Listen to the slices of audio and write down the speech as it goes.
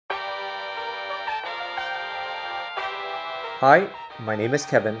Hi, my name is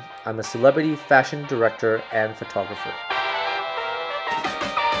Kevin. I'm a celebrity fashion director and photographer.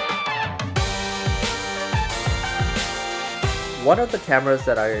 One of the cameras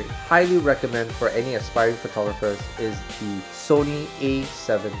that I highly recommend for any aspiring photographers is the Sony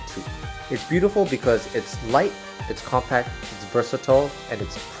a7 II. It's beautiful because it's light, it's compact, it's versatile, and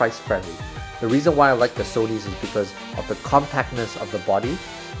it's price friendly. The reason why I like the Sonys is because of the compactness of the body.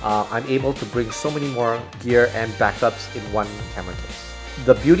 I'm able to bring so many more gear and backups in one camera case.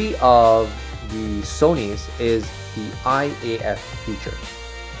 The beauty of the Sonys is the IAF feature.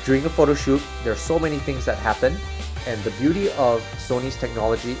 During a photo shoot, there are so many things that happen, and the beauty of Sony's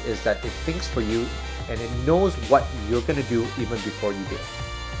technology is that it thinks for you and it knows what you're going to do even before you do it.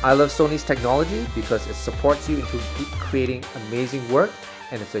 I love Sony's technology because it supports you into creating amazing work,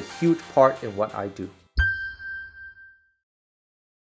 and it's a huge part in what I do.